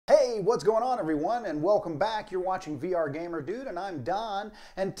Hey, what's going on everyone, and welcome back. You're watching VR Gamer Dude and I'm Don,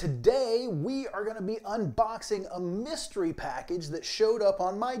 and today we are going to be unboxing a mystery package that showed up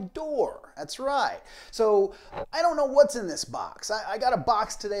on my door. That's right. So I don't know what's in this box. I got a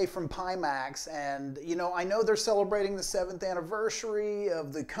box today from Pimax, and I know they're celebrating the 7th anniversary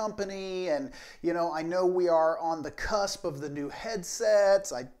of the company, and I know we are on the cusp of the new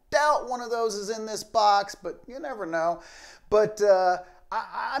headsets. I doubt one of those is in this box, but you never know. But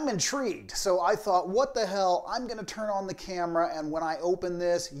I'm intrigued, so I thought, what the hell, I'm gonna turn on the camera, and when I open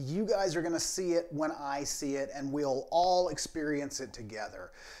this, you guys are gonna see it when I see it, and we'll all experience it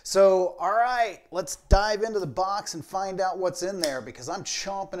together. So, all right, let's dive into the box and find out what's in there, because I'm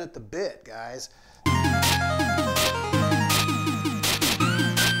chomping at the bit, guys.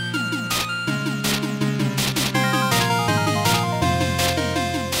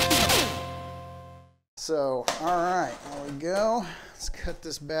 So, all right, there we go. Let's cut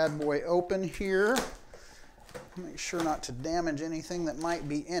this bad boy open here. Make sure not to damage anything that might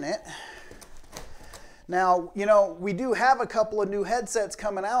be in it. Now, we do have a couple of new headsets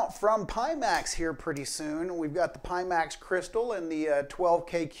coming out from Pimax here pretty soon. We've got the Pimax Crystal and the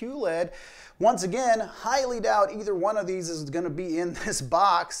 12K QLED. Once again, highly doubt either one of these is going to be in this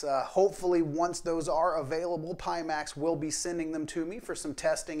box. Hopefully, once those are available, Pimax will be sending them to me for some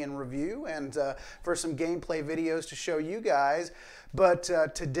testing and review, and for some gameplay videos to show you guys. But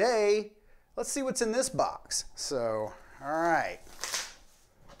today, let's see what's in this box. So, all right,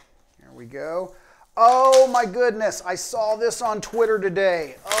 here we go. Oh my goodness, I saw this on Twitter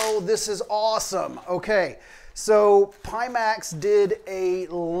today. Oh, this is awesome. Okay, so Pimax did a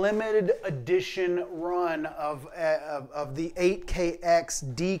limited edition run of the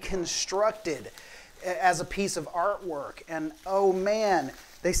 8KX deconstructed as a piece of artwork. And oh man,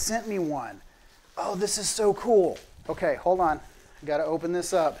 they sent me one. Oh, this is so cool. Okay, hold on. I gotta open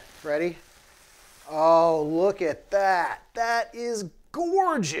this up. Ready? Oh, look at that. That is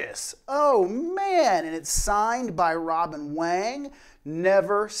gorgeous. Oh man, and it's signed by Robin Wang.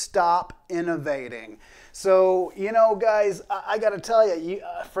 Never stop innovating. So, guys, I gotta tell you,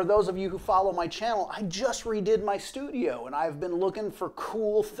 for those of you who follow my channel, I just redid my studio and I've been looking for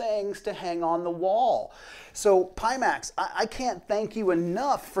cool things to hang on the wall. So Pimax, I can't thank you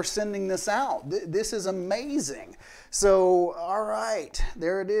enough for sending this out. This is amazing. So, all right,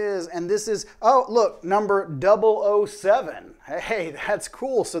 there it is. And this is, oh, look, number 007. Hey, that's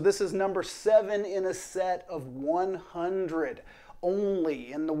cool. So this is number 7 in a set of 100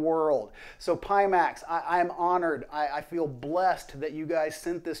 only in the world. So Pimax, I'm honored. I feel blessed that you guys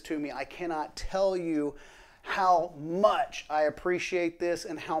sent this to me. I cannot tell you how much I appreciate this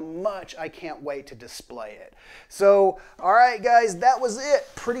and how much I can't wait to display it. So, all right, guys, that was it.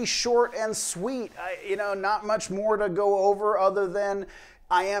 Pretty short and sweet. Not much more to go over other than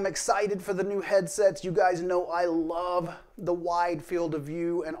I am excited for the new headsets. You guys know I love the wide field of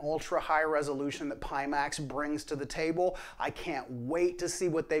view and ultra high resolution that Pimax brings to the table. I can't wait to see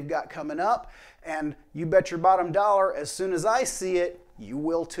what they've got coming up. And you bet your bottom dollar, as soon as I see it, you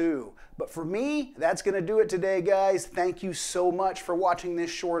will too. But for me, that's gonna do it today, guys. Thank you so much for watching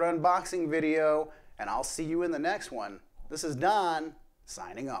this short unboxing video, and I'll see you in the next one. This is Don,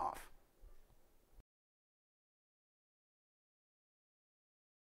 signing off.